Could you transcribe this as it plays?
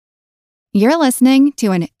You're listening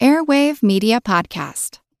to an Airwave Media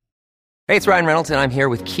Podcast. Hey, it's Ryan Reynolds, and I'm here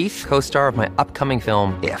with Keith, co-star of my upcoming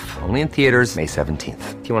film, If, only in theaters May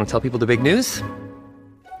 17th. Do you want to tell people the big news?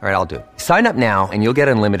 All right, I'll do it. Sign up now and you'll get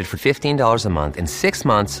unlimited for $15 a month and 6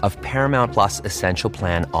 months of Paramount Plus Essential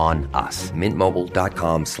Plan on us.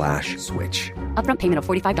 MintMobile.com/switch. Upfront payment of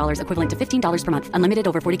 $45 equivalent to $15 per month. Unlimited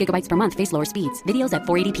over 40 gigabytes per month. Face lower speeds. Videos at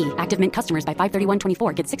 480p. Active Mint customers by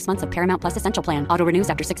 531.24 get 6 months of Paramount Plus Essential Plan. Auto renews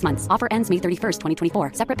after 6 months. Offer ends May 31st,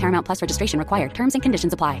 2024. Separate Paramount Plus registration required. Terms and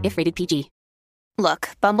conditions apply if rated PG. Look,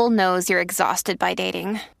 Bumble knows you're exhausted by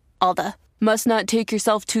dating. All the must not take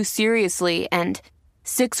yourself too seriously and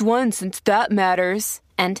 6'1" since that matters.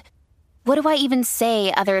 And what do I even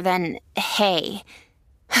say other than hey?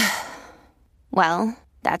 Well,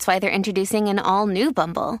 that's why they're introducing an all-new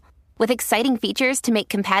Bumble with exciting features to make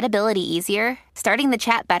compatibility easier, starting the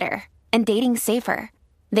chat better, and dating safer.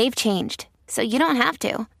 They've changed, so you don't have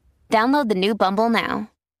to. Download the new Bumble now.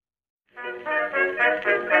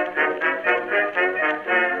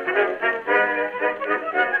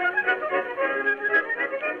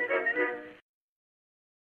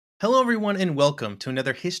 Hello, everyone, and welcome to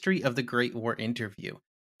another History of the Great War interview.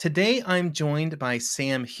 Today, I'm joined by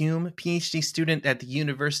Sam Hume, PhD student at the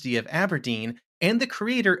University of Aberdeen and the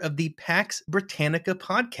creator of the Pax Britannica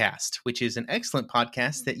podcast, which is an excellent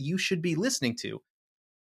podcast that you should be listening to.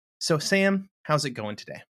 So, Sam, how's it going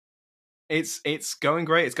today? It's going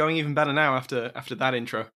great. It's going even better now after that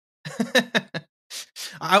intro.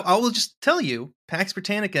 I will just tell you, Pax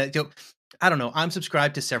Britannica, I don't know, I'm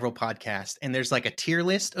subscribed to several podcasts, and there's like a tier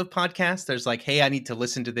list of podcasts. There's like, hey, I need to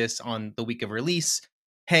listen to this on the week of release.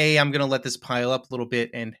 Hey, I'm going to let this pile up a little bit,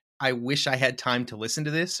 and I wish I had time to listen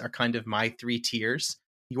to this are kind of my three tiers.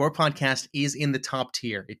 Your podcast is in the top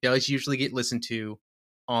tier. It does usually get listened to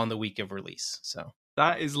on the week of release. So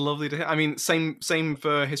that is lovely to hear. I mean, same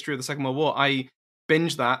for History of the Second World War. I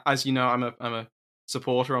binge that. As you know, I'm a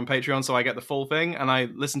supporter on Patreon, so I get the full thing, and I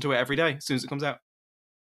listen to it every day as soon as it comes out.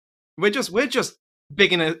 We're just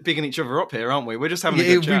bigging each other up here, aren't we? We're just having a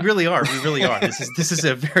good chat. We really are. This is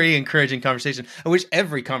a very encouraging conversation. I wish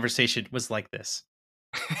every conversation was like this.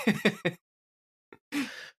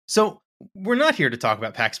 So we're not here to talk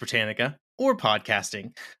about Pax Britannica or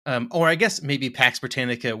podcasting, or I guess maybe Pax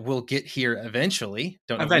Britannica will get here eventually.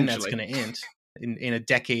 Don't know when that's going to end in a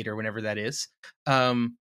decade or whenever that is.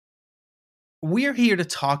 We're here to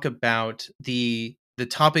talk about the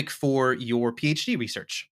topic for your PhD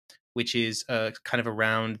research, which is kind of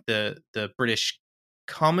around the British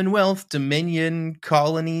Commonwealth, Dominion,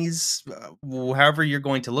 colonies, however you're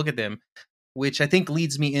going to look at them, which I think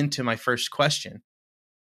leads me into my first question.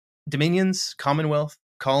 Dominions, Commonwealth,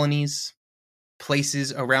 colonies,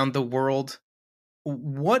 places around the world.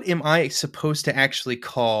 What am I supposed to actually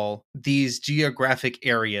call these geographic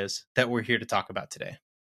areas that we're here to talk about today?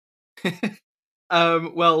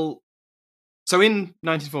 Well, so in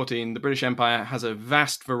 1914, the British Empire has a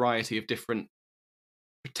vast variety of different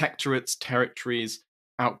protectorates, territories,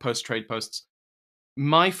 outposts, trade posts.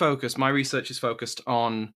 My research is focused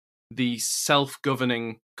on the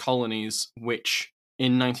self-governing colonies, which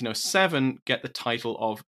in 1907 get the title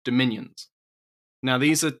of dominions. Now,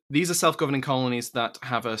 these are self-governing colonies that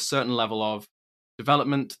have a certain level of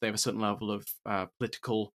development. They have a certain level of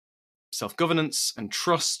political self-governance and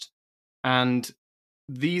trust, and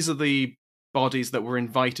these are the bodies that were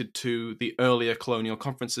invited to the earlier colonial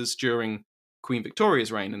conferences during Queen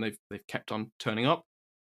Victoria's reign, and they've kept on turning up.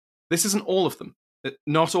 This isn't all of them.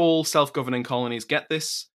 Not all self-governing colonies get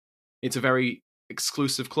this. It's a very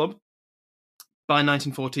exclusive club. By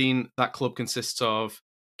 1914, that club consists of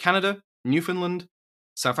Canada, Newfoundland,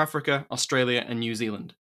 South Africa, Australia, and New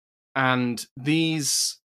Zealand. And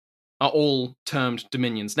these are all termed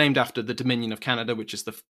dominions, named after the Dominion of Canada, which is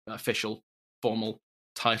the official formal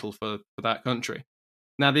title for that country.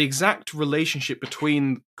 Now, the exact relationship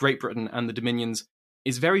between Great Britain and the Dominions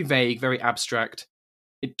is very vague, very abstract.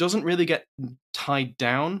 It doesn't really get tied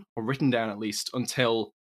down, or written down at least,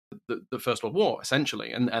 until the First World War,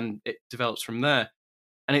 essentially, and it develops from there.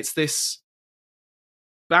 And it's this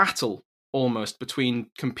battle, almost, between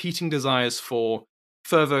competing desires for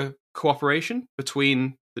further cooperation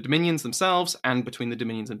between the Dominions themselves and between the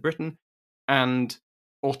Dominions and Britain, and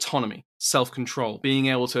autonomy, self-control, being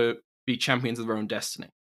able to be champions of their own destiny,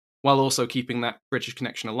 while also keeping that British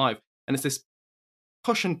connection alive. And it's this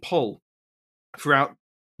push and pull throughout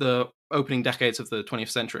the opening decades of the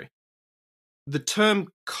 20th century. The term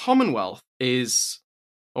Commonwealth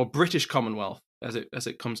or British Commonwealth, as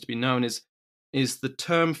it comes to be known, is the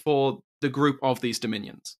term for the group of these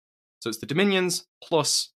dominions. So it's the dominions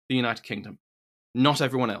plus the United Kingdom, not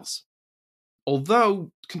everyone else. although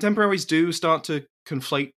contemporaries do start to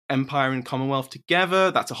conflate empire and Commonwealth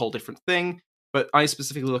together, that's a whole different thing. But I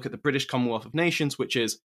specifically look at the British Commonwealth of Nations, which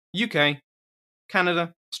is UK,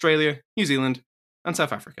 Canada, Australia, New Zealand, and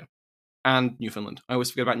South Africa. And Newfoundland. I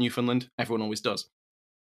always forget about Newfoundland. Everyone always does.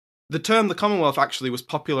 The term the Commonwealth actually was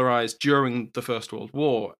popularized during the First World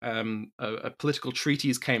War. A political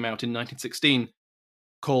treatise came out in 1916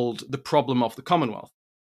 called The Problem of the Commonwealth.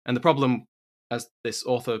 And the problem, as this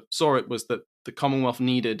author saw it, was that the Commonwealth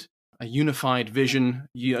needed a unified vision,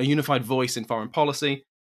 a unified voice in foreign policy.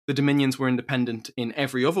 The Dominions were independent in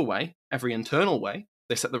every other way, every internal way.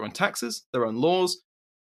 They set their own taxes, their own laws.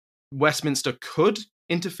 Westminster could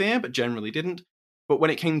interfere, but generally didn't. But when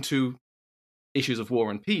it came to issues of war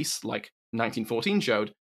and peace, like 1914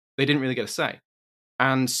 showed, they didn't really get a say.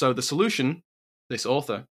 And so the solution, this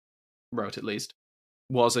author wrote at least,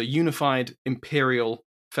 was a unified imperial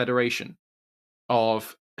federation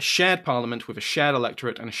of a shared parliament with a shared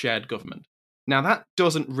electorate and a shared government. Now that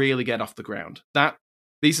doesn't really get off the ground.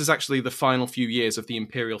 This is actually the final few years of the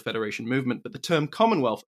imperial federation movement, but the term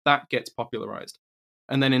Commonwealth, that gets popularized.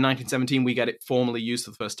 And then in 1917, we get it formally used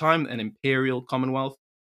for the first time, an imperial Commonwealth.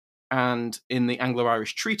 And in the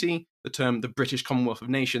Anglo-Irish Treaty, the term the British Commonwealth of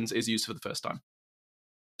Nations is used for the first time.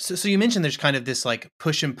 So you mentioned there's kind of this like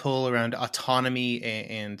push and pull around autonomy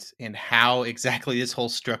and how exactly this whole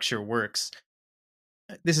structure works.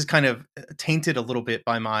 This is kind of tainted a little bit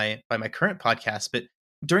by my current podcast, but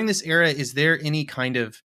during this era, is there any kind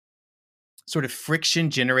of sort of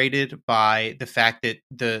friction generated by the fact that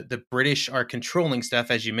the British are controlling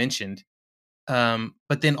stuff, as you mentioned,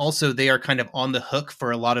 but then also they are kind of on the hook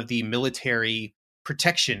for a lot of the military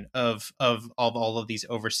protection of all of these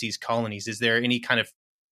overseas colonies? Is there any kind of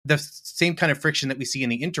the same kind of friction that we see in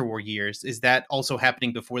the interwar years? Is that also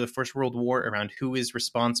happening before the First World War around who is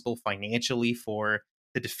responsible financially for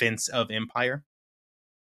the defense of empire?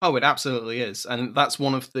 Oh, it absolutely is. And that's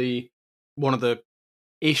one of the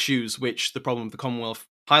issues which the problem of the Commonwealth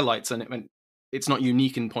highlights, and it's not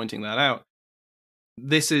unique in pointing that out.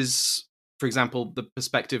 This is, for example, the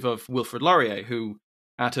perspective of Wilfrid Laurier, who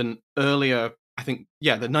at an earlier, I think, the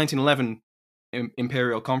 1911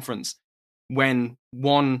 Imperial Conference, when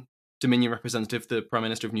one Dominion representative, the Prime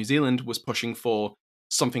Minister of New Zealand, was pushing for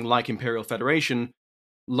something like Imperial Federation,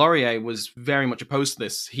 Laurier was very much opposed to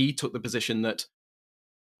this. He took the position that,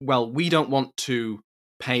 well, we don't want to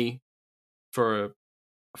pay for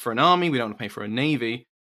an army, we don't want to pay for a navy.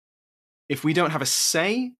 If we don't have a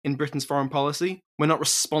say in Britain's foreign policy, we're not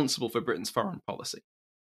responsible for Britain's foreign policy.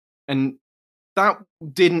 And that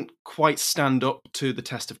didn't quite stand up to the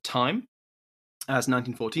test of time, as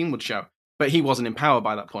 1914 would show. But he wasn't in power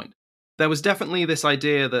by that point. There was definitely this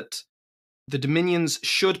idea that the Dominions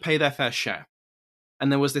should pay their fair share.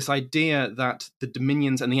 And there was this idea that the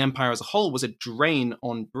Dominions and the Empire as a whole was a drain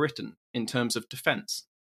on Britain in terms of defense,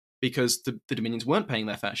 because the Dominions weren't paying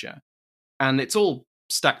their fair share. And it's all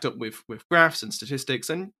stacked up with graphs and statistics.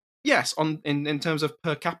 And yes, in terms of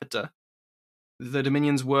per capita, the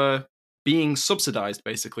Dominions were being subsidized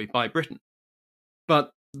basically by Britain. But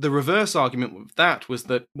the reverse argument with that was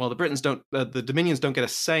that, well, the Dominions don't get a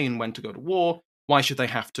say in when to go to war. Why should they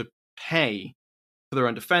have to pay for their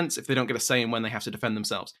own defense if they don't get a say in when they have to defend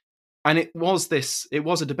themselves? And it was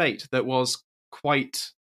a debate that was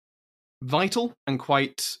quite vital and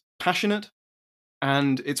quite passionate.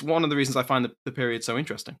 And it's one of the reasons I find the period so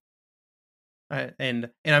interesting. And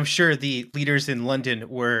I'm sure the leaders in London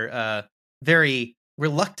were very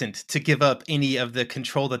reluctant to give up any of the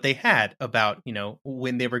control that they had about,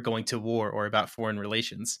 when they were going to war or about foreign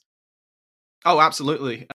relations. Oh,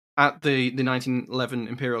 absolutely. At the 1911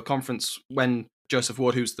 Imperial Conference, when Joseph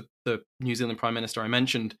Ward, who's the New Zealand Prime Minister I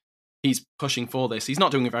mentioned, he's pushing for this. He's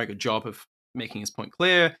not doing a very good job of making his point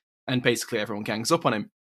clear, and basically everyone gangs up on him.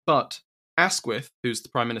 But Asquith, who's the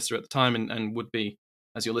Prime Minister at the time and would be,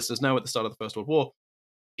 as your listeners know, at the start of the First World War,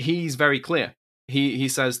 he's very clear. He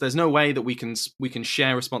says there's no way that we can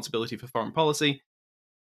share responsibility for foreign policy.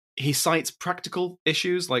 He cites practical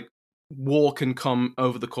issues like war can come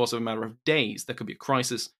over the course of a matter of days. There could be a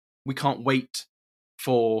crisis. We can't wait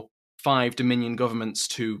for 5 Dominion governments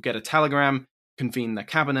to get a telegram, convene their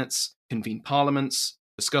cabinets, convene parliaments,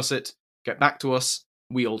 discuss it, get back to us.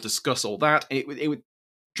 We all discuss all that. It would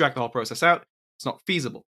drag the whole process out. It's not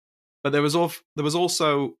feasible. But there was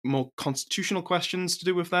also more constitutional questions to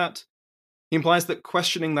do with that. He implies that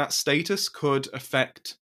questioning that status could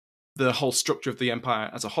affect the whole structure of the empire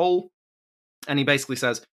as a whole. And he basically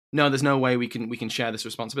says, no, there's no way we can share this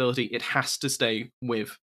responsibility. It has to stay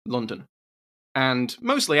with London. And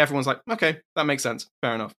mostly everyone's like, okay, that makes sense.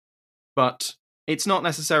 Fair enough. But it's not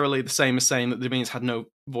necessarily the same as saying that the Dominions had no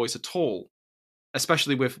voice at all.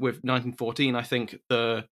 especially with 1914, I think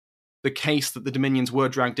the case that the Dominions were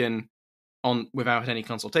dragged in on without any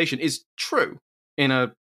consultation is true in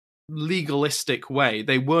a legalistic way.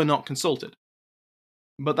 They were not consulted.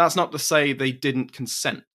 But that's not to say they didn't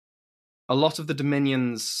consent. A lot of the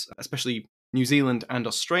Dominions, especially New Zealand and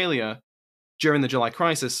Australia, during the July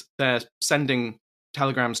crisis, they're sending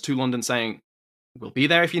telegrams to London saying, we'll be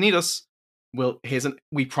there if you need us.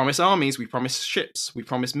 We promise armies, we promise ships, we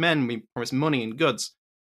promise men, we promise money and goods.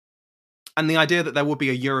 And the idea that there would be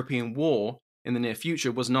a European war in the near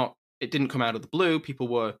future it didn't come out of the blue. People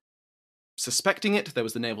were suspecting it. There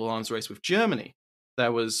was the naval arms race with Germany.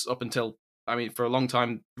 There was, up until, for a long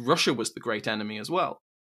time, Russia was the great enemy as well.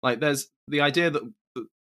 Like, there's the idea that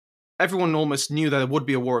everyone almost knew there would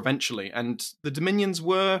be a war eventually, and the Dominions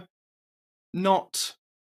were not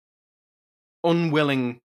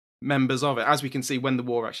unwilling members of it, as we can see when the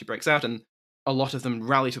war actually breaks out, and a lot of them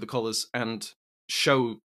rally to the colours and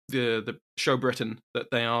show show Britain that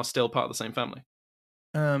they are still part of the same family.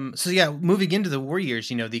 Moving into the war years,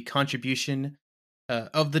 the contribution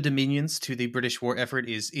of the Dominions to the British war effort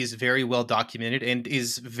is very well documented and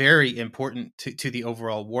is very important to the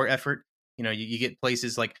overall war effort. You get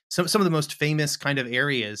places like some of the most famous kind of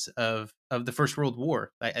areas of the First World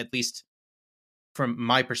War, at least from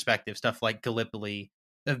my perspective, stuff like Gallipoli,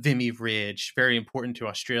 Vimy Ridge, very important to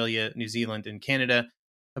Australia, New Zealand, and Canada.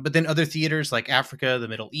 But then other theaters like Africa, the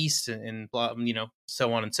Middle East, and blah,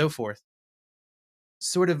 so on and so forth.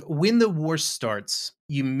 Sort of when the war starts,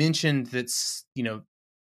 you mentioned that,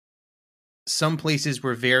 some places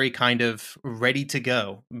were very kind of ready to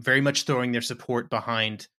go, very much throwing their support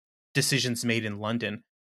behind decisions made in London.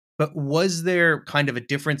 But was there kind of a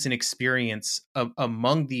difference in experience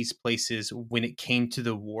among these places when it came to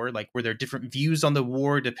the war? Like, were there different views on the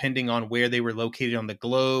war depending on where they were located on the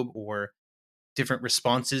globe, or different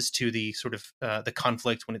responses to the sort of the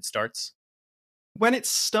conflict when it starts? When it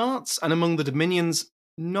starts, and among the Dominions,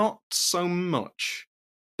 not so much.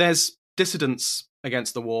 There's dissidents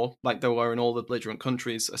against the war, like there were in all the belligerent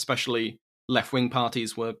countries, especially left-wing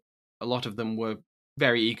parties a lot of them were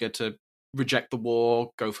very eager to reject the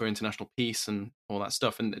war, go for international peace and all that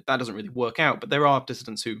stuff, and that doesn't really work out, but there are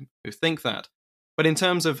dissidents who think that. But in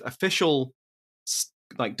terms of official,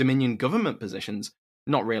 like, Dominion government positions,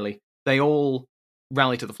 not really. They all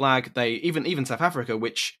rally to the flag. They even South Africa,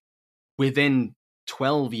 which within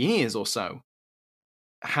 12 years or so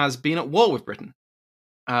has been at war with Britain,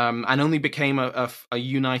 and only became a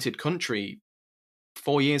united country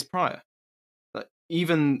 4 years prior.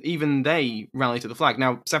 Even they rally to the flag.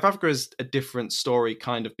 Now, South Africa is a different story,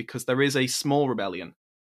 kind of, because there is a small rebellion,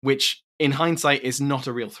 which in hindsight is not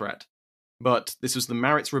a real threat. But this was the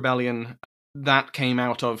Marits Rebellion that came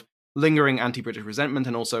out of lingering anti-British resentment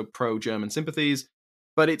and also pro-German sympathies,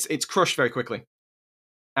 but it's crushed very quickly.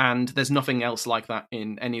 And there's nothing else like that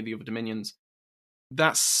in any of the other Dominions.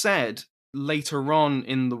 That said, later on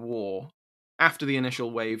in the war, after the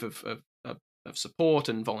initial wave of support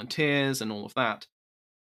and volunteers and all of that,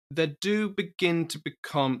 there do begin to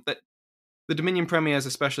become that the Dominion premiers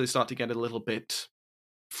especially start to get a little bit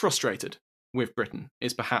frustrated with Britain,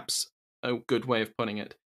 is perhaps a good way of putting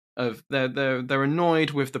it. They're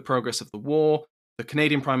annoyed with the progress of the war. The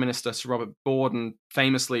Canadian Prime Minister, Sir Robert Borden,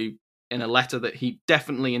 famously, in a letter that he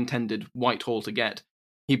definitely intended Whitehall to get,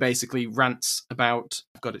 he basically rants about,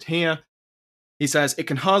 I've got it here, he says, "It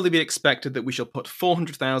can hardly be expected that we shall put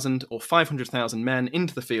 400,000 or 500,000 men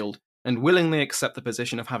into the field and willingly accept the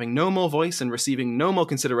position of having no more voice and receiving no more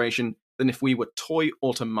consideration than if we were toy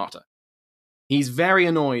automata." He's very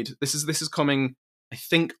annoyed. This is coming, I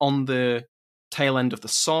think, on the tail end of the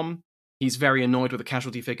Somme. He's very annoyed with the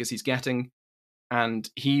casualty figures he's getting, and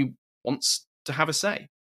he wants to have a say.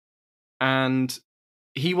 And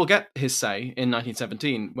he will get his say in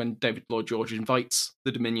 1917 when David Lloyd George invites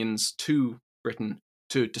the Dominions to Britain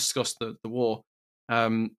to discuss the war.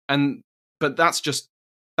 But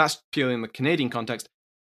that's purely in the Canadian context.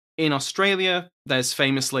 In Australia, there's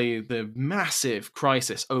famously the massive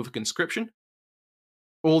crisis over conscription.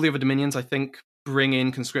 All the other Dominions, I think, bring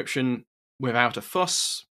in conscription without a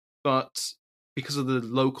fuss, but because of the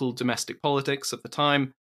local domestic politics at the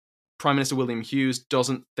time, Prime Minister William Hughes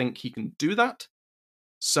doesn't think he can do that.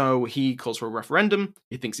 So he calls for a referendum.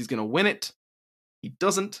 He thinks he's going to win it. He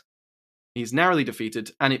doesn't. He's narrowly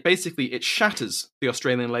defeated, and it shatters the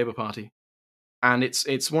Australian Labour Party. And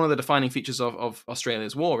it's one of the defining features of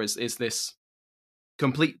Australia's war is this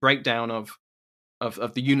complete breakdown of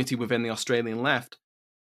the unity within the Australian left.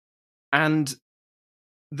 And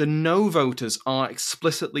the no voters are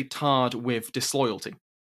explicitly tarred with disloyalty.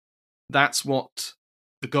 That's what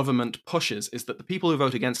the government pushes, is that the people who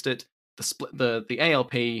vote against it, the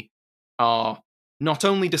ALP are not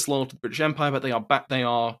only disloyal to the British Empire, but they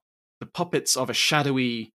are the puppets of a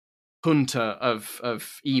shadowy junta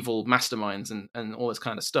of evil masterminds and all this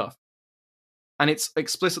kind of stuff. And it's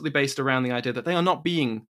explicitly based around the idea that they are not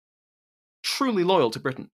being truly loyal to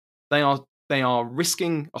Britain. They are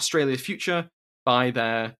risking Australia's future by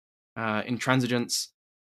their intransigence,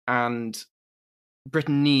 and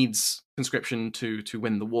Britain needs conscription to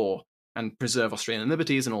win the war and preserve Australian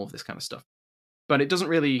liberties and all of this kind of stuff. But it doesn't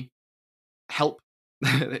really help.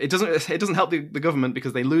 It doesn't help the government,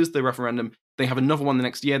 because they lose the referendum. They have another one the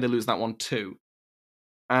next year. They lose that one too,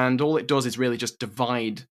 and all it does is really just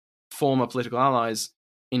divide former political allies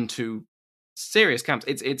into serious camps.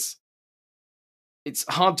 It's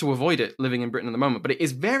hard to avoid it living in Britain at the moment, but it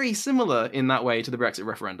is very similar in that way to the Brexit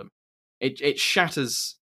referendum. It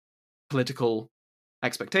shatters political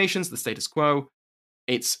expectations, the status quo.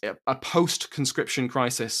 It's a post-conscription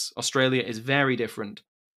crisis. Australia is very different.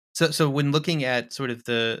 So when looking at sort of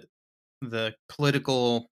the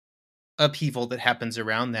political upheaval that happens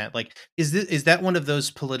around that, like, is that one of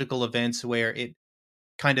those political events where it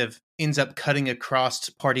kind of ends up cutting across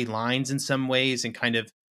party lines in some ways and kind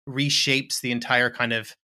of reshapes the entire kind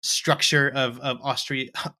of structure of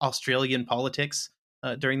Australian politics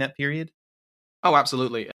during that period? Oh,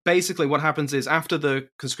 absolutely. Basically, what happens is after the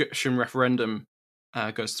conscription referendum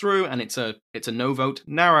goes through, and it's a no vote,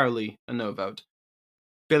 narrowly a no vote,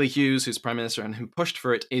 Billy Hughes, who's Prime Minister and who pushed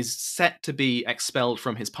for it, is set to be expelled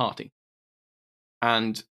from his party.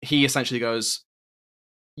 And he essentially goes,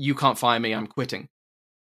 "You can't fire me, I'm quitting."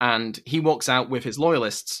 And he walks out with his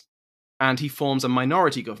loyalists, and he forms a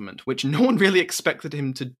minority government, which no one really expected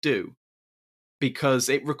him to do, because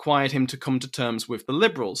it required him to come to terms with the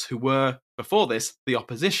Liberals, who were, before this, the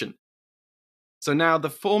opposition. So now the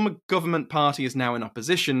former government party is now in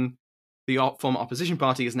opposition, the former opposition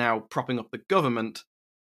party is now propping up the government,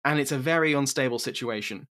 and it's a very unstable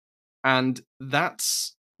situation. And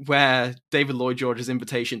that's where David Lloyd George's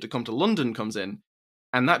invitation to come to London comes in,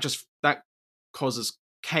 and that causes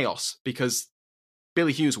chaos, because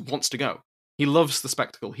Billy Hughes wants to go. He loves the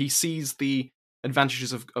spectacle. He sees the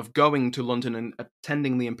advantages of going to London and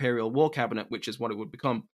attending the Imperial War Cabinet, which is what it would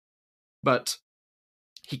become. But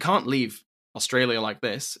he can't leave Australia like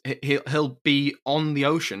this. He'll be on the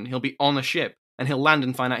ocean, he'll be on a ship, and he'll land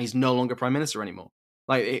and find out he's no longer Prime Minister anymore.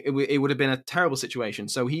 Like, it would have been a terrible situation.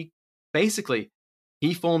 So he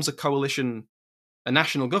forms a coalition, a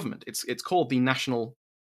national government. It's called the National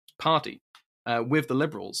Party, with the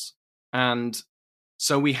Liberals. And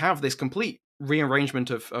so we have this complete rearrangement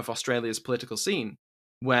of Australia's political scene,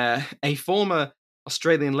 where a former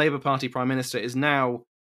Australian Labour Party Prime Minister is now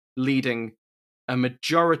leading a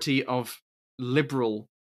majority of Liberal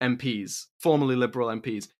MPs, formerly Liberal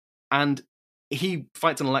MPs, and he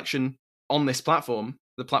fights an election on this platform,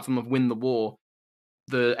 the platform of win the war.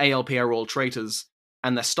 The ALP are all traitors,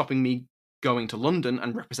 and they're stopping me going to London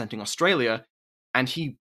and representing Australia, and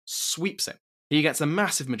he sweeps it. He gets a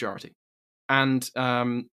massive majority. And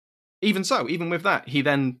even with that, he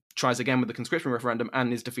then tries again with the conscription referendum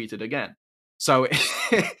and is defeated again. So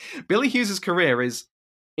Billy Hughes' career is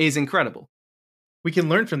incredible. We can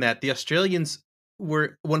learn from that. The Australians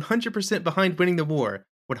were 100% behind winning the war,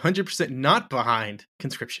 100% not behind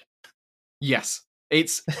conscription. Yes.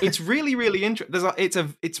 It's really, really interesting.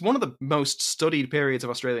 It's one of the most studied periods of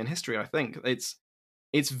Australian history, I think. It's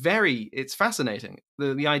fascinating.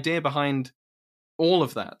 The idea behind all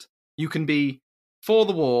of that. You can be for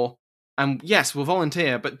the war, and yes, we'll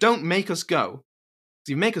volunteer, but don't make us go. If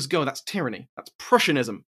you make us go, that's tyranny. That's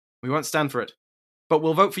Prussianism. We won't stand for it. But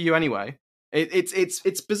we'll vote for you anyway.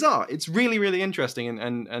 It's bizarre. It's really, really interesting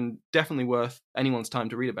and definitely worth anyone's time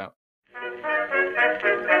to read about.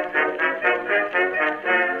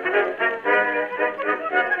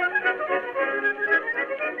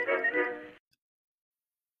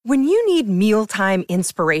 When you need mealtime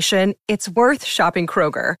inspiration, it's worth shopping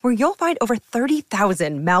Kroger, where you'll find over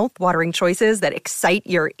 30,000 mouth-watering choices that excite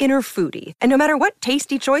your inner foodie. And no matter what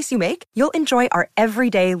tasty choice you make, you'll enjoy our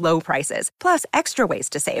everyday low prices, plus extra ways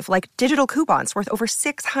to save, like digital coupons worth over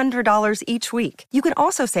 $600 each week. You can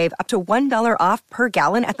also save up to $1 off per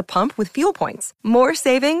gallon at the pump with fuel points. More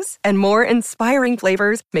savings and more inspiring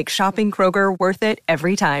flavors make shopping Kroger worth it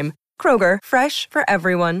every time. Kroger, fresh for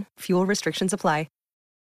everyone. Fuel restrictions apply.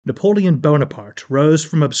 Napoleon Bonaparte rose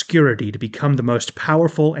from obscurity to become the most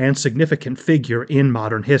powerful and significant figure in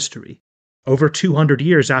modern history. Over 200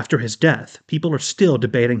 years after his death, people are still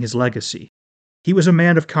debating his legacy. He was a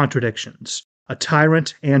man of contradictions, a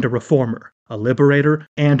tyrant and a reformer, a liberator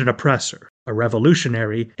and an oppressor, a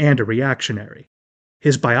revolutionary and a reactionary.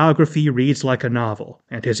 His biography reads like a novel,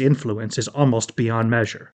 and his influence is almost beyond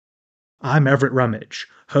measure. I'm Everett Rummage,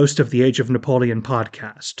 host of the Age of Napoleon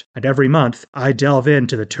podcast, and every month I delve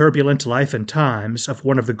into the turbulent life and times of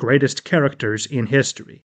one of the greatest characters in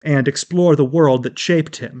history, and explore the world that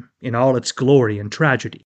shaped him in all its glory and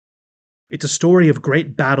tragedy. It's a story of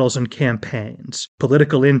great battles and campaigns,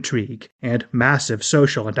 political intrigue, and massive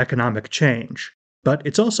social and economic change. But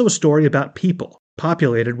it's also a story about people,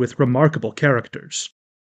 populated with remarkable characters.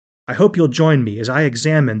 I hope you'll join me as I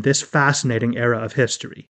examine this fascinating era of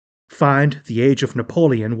history. Find The Age of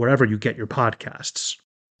Napoleon wherever you get your podcasts.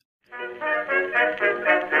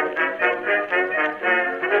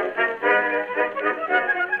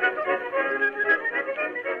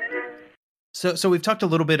 So we've talked a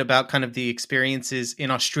little bit about kind of the experiences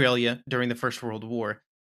in Australia during the First World War.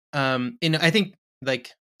 And I think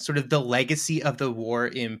like sort of the legacy of the war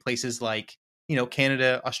in places like,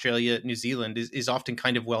 Canada, Australia, New Zealand is often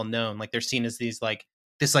kind of well known. Like they're seen as this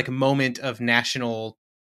moment of national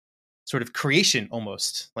sort of creation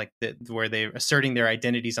almost, like where they're asserting their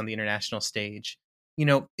identities on the international stage.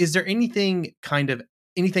 Is there anything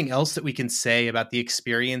else that we can say about the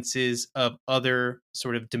experiences of other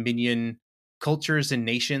sort of Dominion cultures and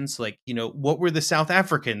nations? Like, what were the South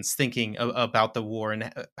Africans thinking about the war,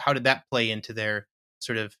 and how did that play into their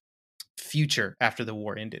sort of future after the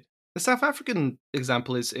war ended? The South African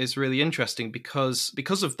example is really interesting because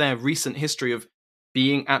of their recent history of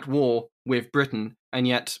being at war with Britain, and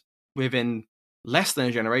yet within less than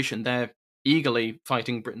a generation, they're eagerly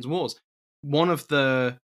fighting Britain's wars. One of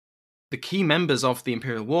the key members of the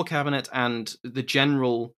Imperial War Cabinet and the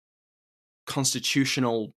general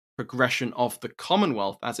constitutional progression of the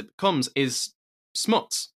Commonwealth as it becomes is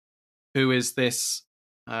Smuts, who is this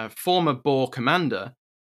former Boer commander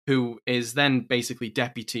who is then basically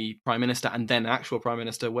deputy prime minister and then actual prime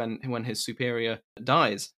minister when his superior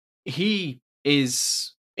dies. He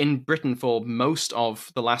is in Britain for most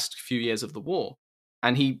of the last few years of the war,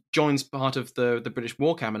 and he joins part of the British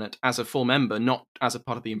War Cabinet as a full member, not as a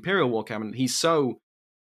part of the Imperial War Cabinet. He's so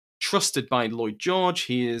trusted by Lloyd George,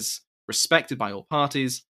 he is respected by all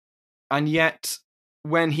parties, and yet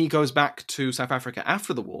when he goes back to South Africa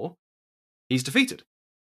after the war, he's defeated.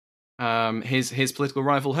 His political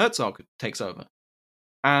rival Hertzog takes over.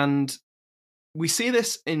 And we see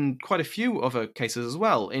this in quite a few other cases as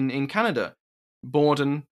well. In Canada,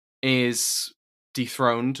 Borden is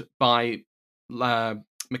dethroned by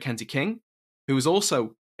Mackenzie King, who is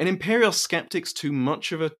also an imperial skeptic's too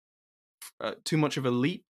much of a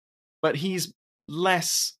leap, but he's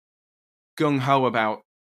less gung-ho about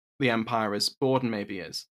the empire as Borden maybe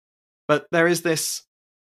is. But there is this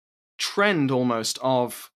trend almost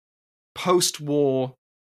of post-war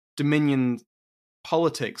Dominion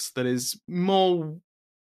politics that is more,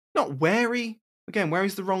 not wary, again, wary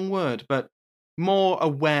is the wrong word, but more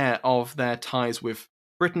aware of their ties with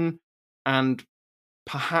Britain and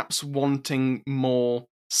perhaps wanting more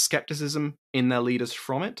skepticism in their leaders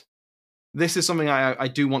from it. This is something I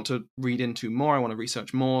do want to read into more. I want to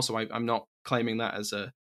research more, so I'm not claiming that as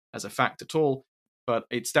a fact at all, but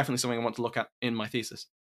it's definitely something I want to look at in my thesis.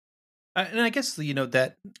 And I guess,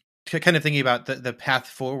 that kind of thinking about the path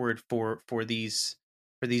forward for these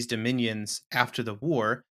dominions after the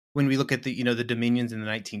war, when we look at the dominions in the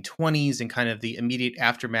 1920s and kind of the immediate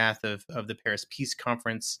aftermath of the Paris Peace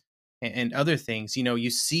Conference and other things, you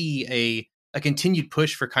see a continued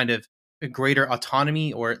push for kind of a greater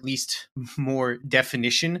autonomy, or at least more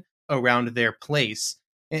definition around their place.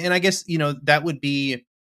 And I guess, that would be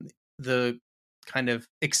the kind of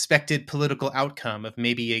expected political outcome of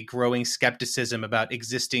maybe a growing skepticism about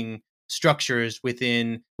existing structures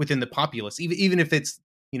within the populace, even if it's,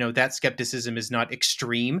 that skepticism is not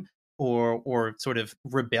extreme or sort of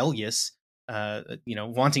rebellious.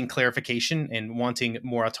 Wanting clarification and wanting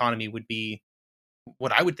more autonomy would be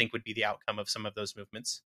what I would think would be the outcome of some of those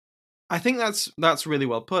movements. I think that's really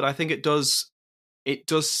well put. I think it does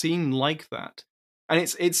seem like that. And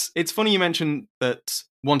it's funny you mentioned that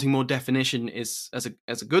wanting more definition is as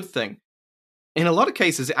a good thing. In a lot of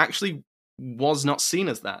cases, it actually was not seen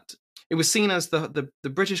as that. It was seen as the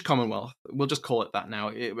British Commonwealth. We'll just call it that now.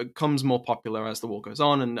 It becomes more popular as the war goes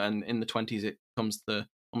on, and in the 20s, it becomes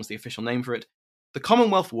almost the official name for it. The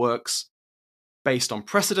Commonwealth works based on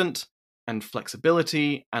precedent and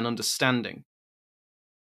flexibility and understanding.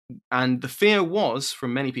 And the fear was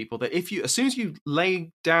from many people that as soon as you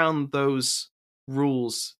lay down those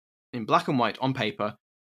rules in black and white on paper,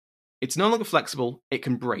 it's no longer flexible, it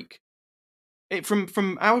can break.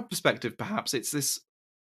 From our perspective, perhaps, it's this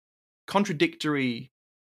contradictory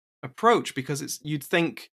approach, because you'd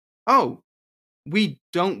think, oh, we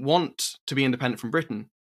don't want to be independent from Britain,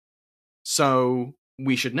 so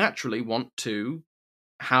we should naturally want to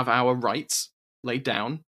have our rights laid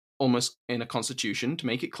down almost in a constitution to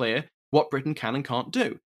make it clear what Britain can and can't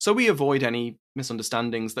do, so we avoid any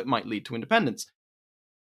misunderstandings that might lead to independence.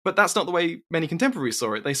 But that's not the way many contemporaries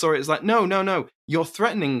saw it. They saw it as like, no, you're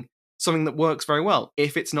threatening something that works very well.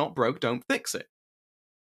 If it's not broke, don't fix it.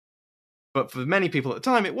 But for many people at the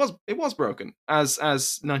time, it was broken, as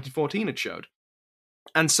 1914 had showed.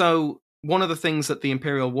 And so one of the things that the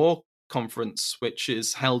Imperial War Conference, which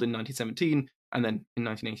is held in 1917 and then in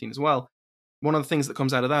 1918 as well, one of the things that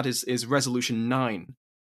comes out of that is Resolution 9,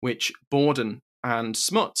 which Borden and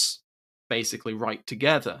Smuts basically write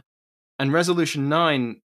together. And Resolution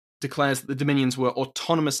 9 declares that the Dominions were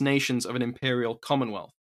autonomous nations of an imperial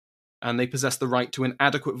commonwealth, and they possess the right to an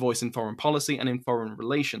adequate voice in foreign policy and in foreign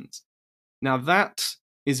relations. Now that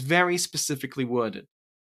is very specifically worded.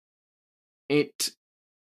 It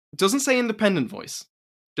doesn't say independent voice,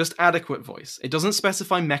 just adequate voice. It doesn't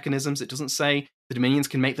specify mechanisms. It doesn't say the Dominions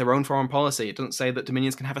can make their own foreign policy. It doesn't say that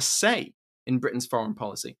Dominions can have a say in Britain's foreign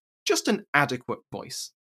policy. Just an adequate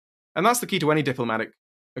voice. And that's the key to any diplomatic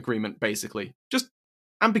agreement, basically. Just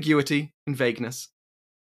ambiguity and vagueness.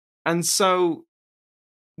 And so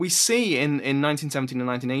we see in 1917 and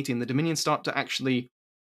 1918, the Dominions start to actually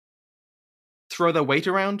throw their weight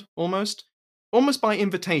around, almost by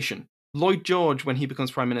invitation. Lloyd George, when he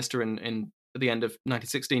becomes Prime Minister at the end of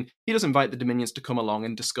 1916, he does invite the Dominions to come along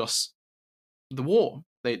and discuss the war.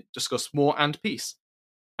 They discuss war and peace.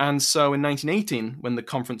 And so in 1918, when the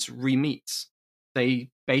conference re-meets, they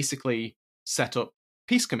basically set up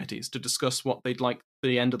peace committees to discuss what they'd like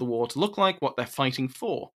the end of the war to look like, what they're fighting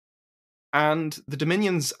for. And the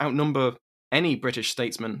Dominions outnumber any British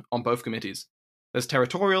statesman on both committees. There's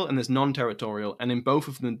territorial and there's non-territorial, and in both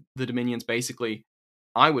of them, the Dominions basically,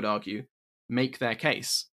 I would argue, make their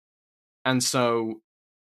case. And so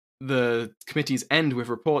the committees end with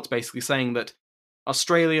reports basically saying that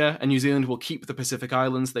Australia and New Zealand will keep the Pacific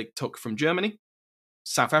Islands they took from Germany.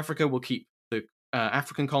 South Africa will keep the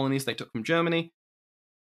African colonies they took from Germany.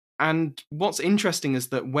 And what's interesting is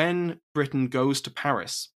that when Britain goes to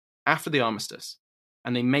Paris after the armistice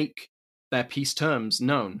and they make their peace terms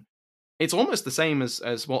known, it's almost the same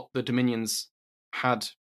as what the Dominions had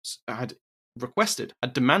requested,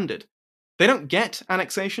 had demanded. They don't get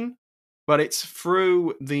annexation, but it's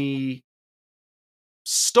through the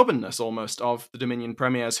stubbornness almost of the Dominion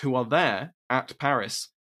premiers who are there at Paris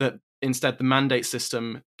that instead the mandate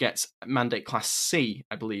system gets mandate class C,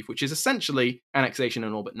 I believe, which is essentially annexation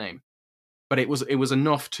in all but name. But it was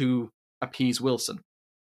enough to appease Wilson.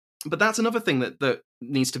 But that's another thing that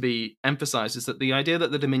needs to be emphasized, is that the idea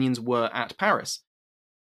that the Dominions were at Paris.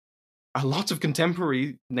 A lot of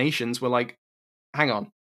contemporary nations were like, hang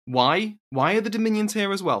on, why? Why are the Dominions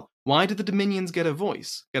here as well? Why do the Dominions get a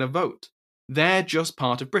voice, get a vote? They're just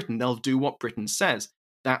part of Britain. They'll do what Britain says.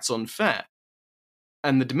 That's unfair.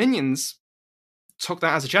 And the Dominions took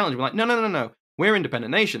that as a challenge. We're like, no. We're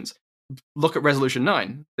independent nations. Look at Resolution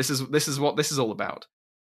 9. This is what this is all about.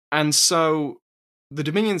 And so the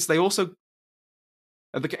Dominions, they also,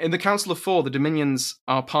 in the Council of Four, the Dominions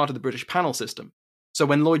are part of the British panel system. So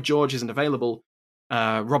when Lloyd George isn't available,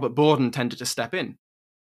 Robert Borden tended to step in.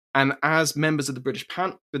 And as members of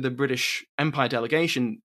the British Empire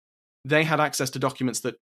delegation, they had access to documents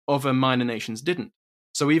that other minor nations didn't.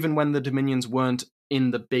 So even when the Dominions weren't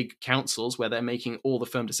in the big councils where they're making all the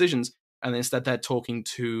firm decisions, and instead they're talking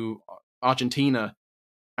to Argentina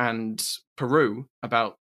and Peru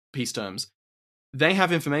about peace terms, they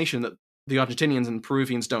have information that the Argentinians and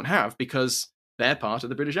Peruvians don't have because they're part of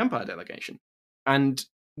the British Empire delegation. And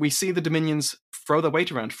we see the Dominions throw their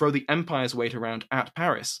weight around, throw the Empire's weight around at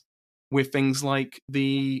Paris with things like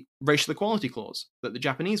the racial equality clause that the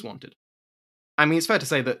Japanese wanted. I mean, it's fair to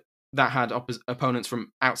say that had opponents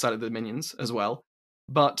from outside of the Dominions as well,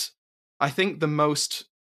 but I think the most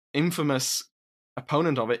infamous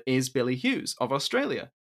opponent of it is Billy Hughes of Australia,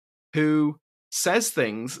 who says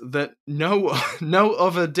things that no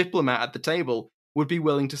other diplomat at the table would be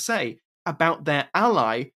willing to say about their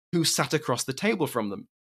ally who sat across the table from them.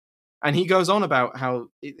 And he goes on about how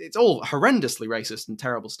it's all horrendously racist and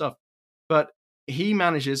terrible stuff, but he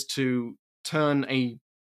manages to turn a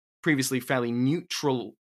previously fairly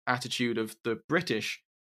neutral attitude of the British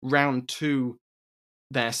round to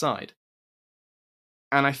their side.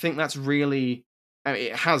 And I think that's really, I mean,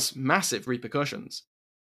 it has massive repercussions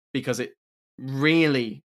because it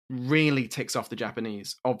really, really ticks off the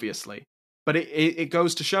Japanese, obviously. But it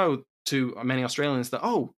goes to show to many Australians that,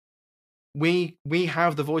 we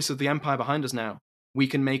have the voice of the Empire behind us now. We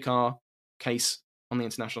can make our case on the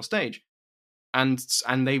international stage.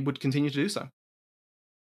 and they would continue to do so.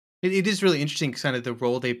 It is really interesting, kind of the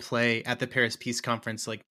role they play at the Paris Peace Conference,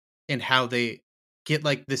 like, and how they get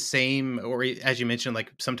like the same, or as you mentioned,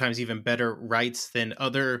 like sometimes even better rights than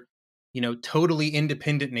other, totally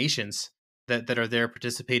independent nations that are there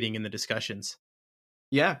participating in the discussions.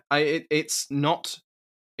 Yeah, it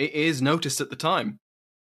is noticed at the time,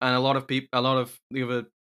 and a lot of the other,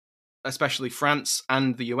 especially France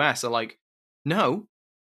and the US, are like, no,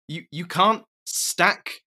 you can't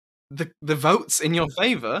stack the votes in your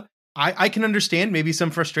favor. I can understand maybe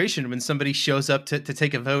some frustration when somebody shows up to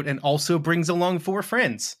take a vote and also brings along 4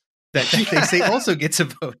 friends that they say also gets a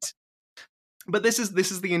vote. But this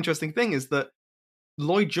is the interesting thing, is that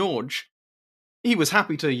Lloyd George, he was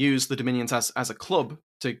happy to use the Dominions as a club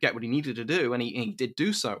to get what he needed to do, and he did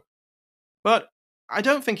do so. But I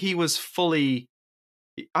don't think he was a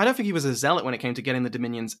zealot when it came to getting the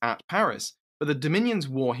Dominions at Paris. But the Dominions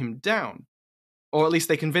wore him down, or at least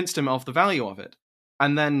they convinced him of the value of it.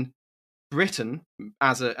 And then Britain,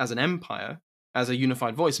 as an empire, as a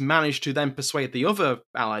unified voice, managed to then persuade the other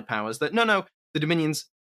allied powers that no, the Dominions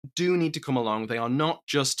do need to come along. They are not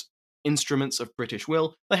just instruments of British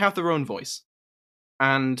will. They have their own voice.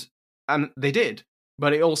 And they did.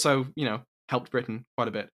 But it also, helped Britain quite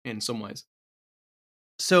a bit in some ways.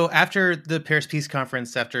 So after the Paris Peace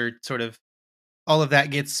Conference, after sort of all of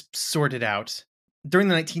that gets sorted out, during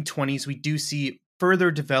the 1920s, we do see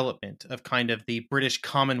further development of kind of the British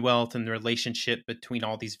Commonwealth and the relationship between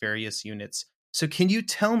all these various units. So can you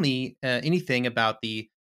tell me anything about the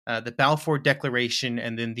Balfour Declaration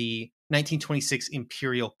and then the 1926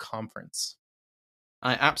 Imperial Conference?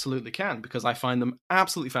 I absolutely can, because I find them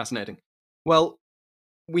absolutely fascinating. Well,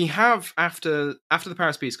 we have, after the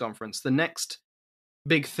Paris Peace Conference, the next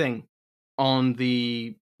big thing on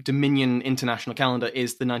the Dominion international calendar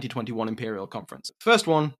is the 1921 Imperial Conference. First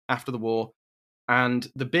one after the war, and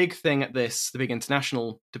the big thing at this, the big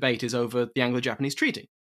international debate, is over the Anglo-Japanese Treaty,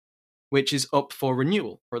 which is up for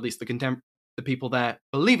renewal, or at least the people there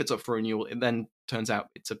believe it's up for renewal. It then turns out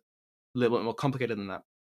it's a little bit more complicated than that.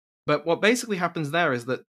 But what basically happens there is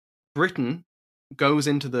that Britain goes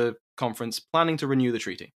into the conference planning to renew the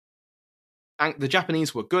treaty. And the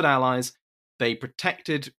Japanese were good allies. They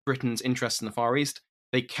protected Britain's interests in the Far East.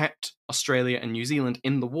 They kept Australia and New Zealand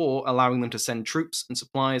in the war, allowing them to send troops and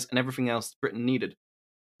supplies and everything else Britain needed.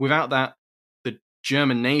 Without that, the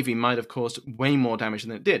German Navy might have caused way more damage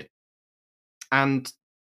than it did. And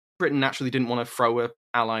Britain naturally didn't want to throw an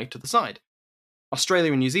ally to the side.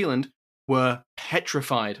 Australia and New Zealand were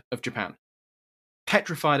petrified of Japan.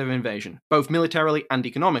 Petrified of invasion, both militarily and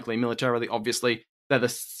economically. Militarily, obviously, they're the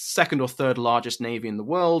second or third largest navy in the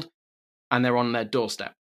world, and they're on their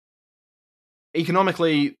doorstep.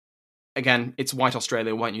 Economically, again, it's white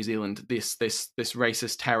Australia, white New Zealand, this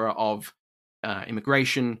racist terror of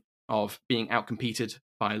immigration, of being outcompeted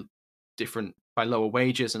by lower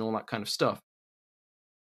wages and all that kind of stuff.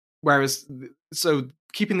 Whereas, so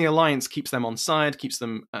keeping the alliance keeps them on side, keeps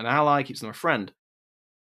them an ally, keeps them a friend.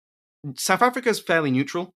 South Africa's fairly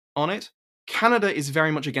neutral on it. Canada is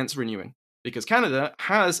very much against renewing, because Canada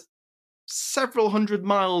has several hundred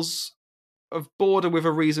miles of border with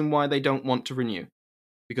a reason why they don't want to renew.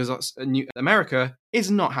 Because America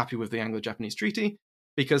is not happy with the Anglo-Japanese Treaty,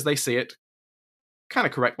 because they see it, kind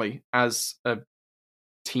of correctly, as a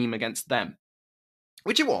team against them.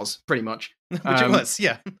 Which it was, pretty much. It was,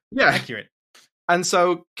 yeah. Yeah. Accurate. And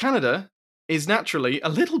so Canada is naturally a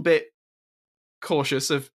little bit cautious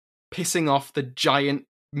of pissing off the giant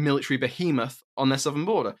military behemoth on their southern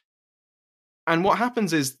border. And what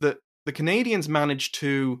happens is that the Canadians manage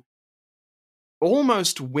to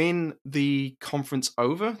almost win the conference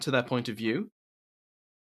over to their point of view.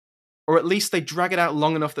 Or at least they drag it out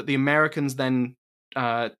long enough that the Americans then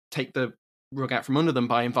take the rug out from under them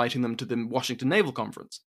by inviting them to the Washington Naval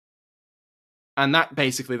Conference. And that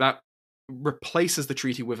replaces the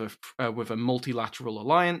treaty with a multilateral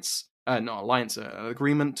alliance,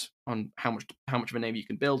 agreement on how much of a navy you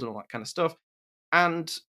can build and all that kind of stuff.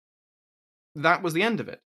 And that was the end of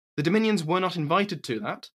it. The Dominions were not invited to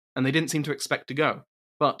that, and they didn't seem to expect to go.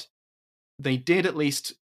 But they did at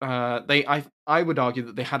least. I would argue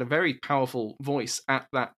that they had a very powerful voice at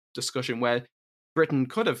that discussion, where Britain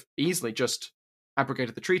could have easily just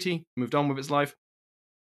abrogated the treaty, moved on with its life,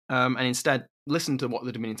 and instead listened to what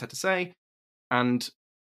the Dominions had to say. And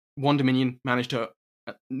one Dominion managed to,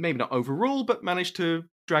 maybe not overrule, but managed to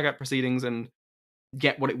drag out proceedings and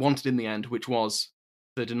get what it wanted in the end, which was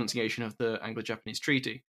the denunciation of the Anglo-Japanese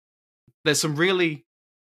Treaty. There's some really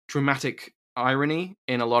dramatic irony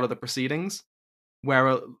in a lot of the proceedings,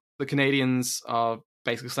 where the Canadians are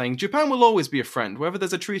basically saying, Japan will always be a friend, whether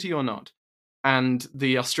there's a treaty or not. And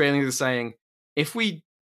the Australians are saying, if we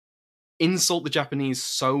insult the Japanese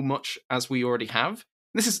so much as we already have,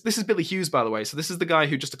 this is Billy Hughes, by the way, so this is the guy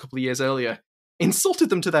who just a couple of years earlier insulted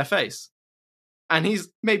them to their face. And he's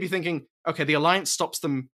maybe thinking, okay, the alliance stops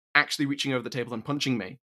them actually reaching over the table and punching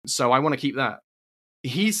me, so I want to keep that.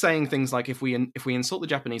 He's saying things like, if we insult the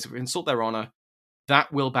Japanese, if we insult their honor,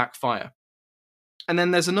 that will backfire. And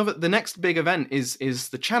then there's the next big event is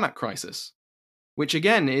the Chanak crisis, which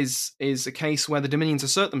again is a case where the Dominions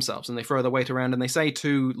assert themselves and they throw their weight around and they say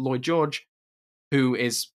to Lloyd George, who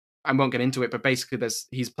is, I won't get into it, but basically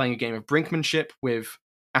he's playing a game of brinkmanship with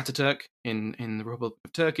Ataturk in the Republic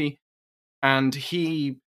of Turkey, and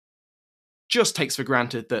he just takes for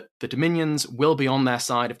granted that the Dominions will be on their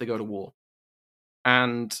side if they go to war.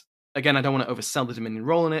 And again, I don't want to oversell the Dominion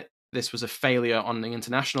role in it. This was a failure on the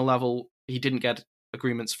international level. He didn't get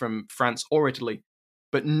agreements from France or Italy,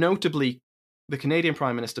 but notably, the Canadian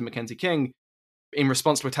Prime Minister Mackenzie King, in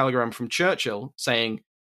response to a telegram from Churchill saying,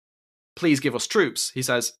 please give us troops, he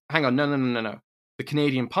says, hang on, no. The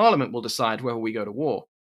Canadian Parliament will decide whether we go to war.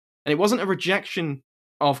 And it wasn't a rejection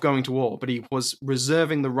of going to war, but he was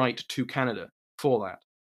reserving the right to Canada for that.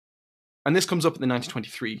 And this comes up at the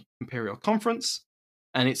 1923 Imperial Conference,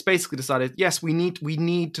 and it's basically decided, yes, we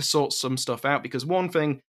need to sort some stuff out, because one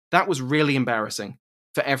thing, that was really embarrassing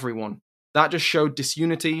for everyone. That just showed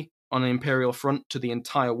disunity on an imperial front to the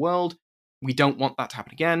entire world. We don't want that to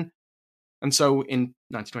happen again. And so in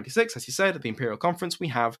 1926, as you said, at the Imperial Conference, we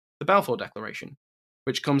have the Balfour Declaration,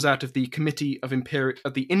 which comes out of the Committee of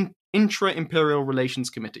Intra-Imperial Relations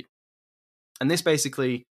Committee. And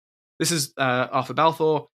this is Arthur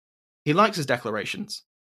Balfour. He likes his declarations.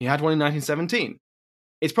 He had one in 1917.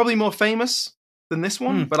 It's probably more famous than this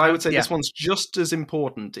one, but I would say this one's just as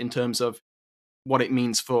important in terms of what it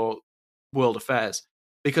means for world affairs.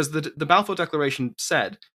 Because the Balfour Declaration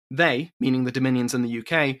said, they, meaning the Dominions and the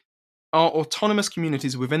UK, are autonomous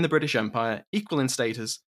communities within the British Empire, equal in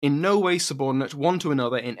status, in no way subordinate one to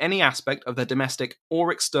another in any aspect of their domestic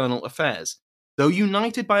or external affairs, though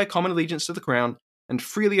united by a common allegiance to the Crown and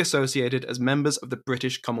freely associated as members of the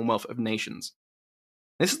British Commonwealth of Nations.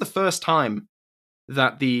 This is the first time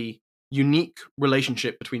that the unique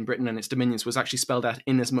relationship between Britain and its dominions was actually spelled out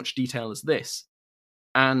in as much detail as this.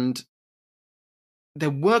 And there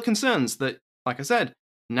were concerns that, like I said,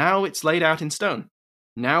 now it's laid out in stone.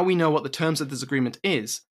 Now we know what the terms of this agreement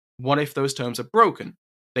is. What if those terms are broken?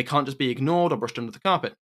 They can't just be ignored or brushed under the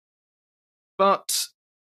carpet. But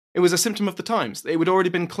it was a symptom of the times. It had already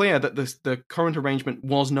been clear that the current arrangement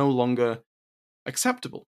was no longer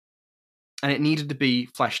acceptable. And it needed to be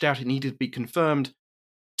fleshed out. It needed to be confirmed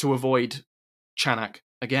to avoid Chanak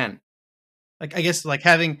again. Like, I guess like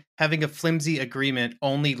having a flimsy agreement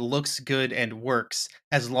only looks good and works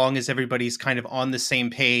as long as everybody's kind of on the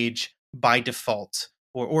same page by default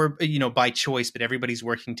or by choice, but everybody's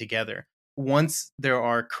working together. Once there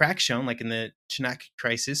are cracks shown, like in the Chanak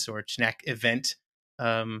crisis or Chanak event,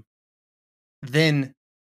 then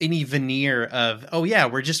any veneer of, oh yeah,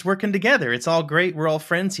 we're just working together, it's all great, we're all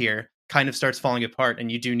friends here, kind of starts falling apart,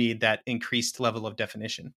 and you do need that increased level of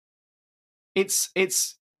definition. It's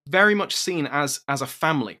very much seen as a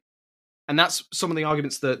family. And that's some of the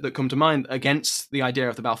arguments that come to mind against the idea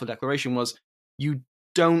of the Balfour Declaration was you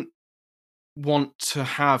don't want to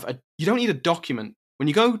have you don't need a document. When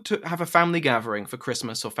you go to have a family gathering for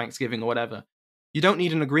Christmas or Thanksgiving or whatever, you don't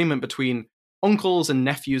need an agreement between uncles and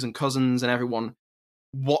nephews and cousins and everyone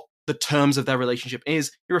what the terms of their relationship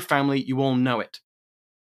is. You're a family, you all know it.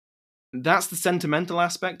 That's the sentimental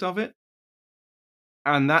aspect of it.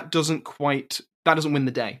 And that doesn't win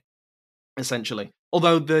the day, essentially.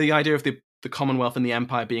 Although the idea of the Commonwealth and the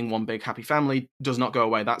Empire being one big happy family does not go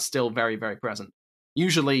away. That's still very, very present.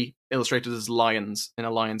 Usually illustrated as lions in a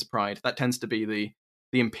lion's pride. That tends to be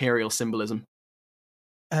the imperial symbolism.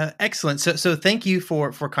 Excellent. So thank you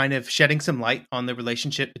for kind of shedding some light on the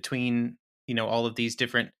relationship between all of these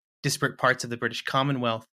different disparate parts of the British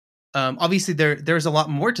Commonwealth. Obviously, there's a lot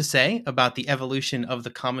more to say about the evolution of the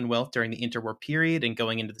Commonwealth during the interwar period and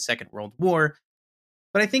going into the Second World War.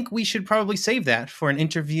 But I think we should probably save that for an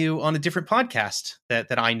interview on a different podcast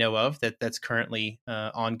that I know of that's currently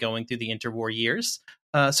ongoing through the interwar years.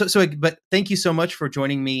 But thank you so much for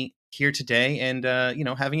joining me here today and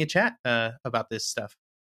having a chat about this stuff.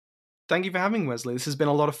 Thank you for having me, Wesley. This has been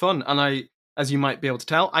a lot of fun, and as you might be able to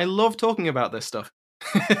tell, I love talking about this stuff.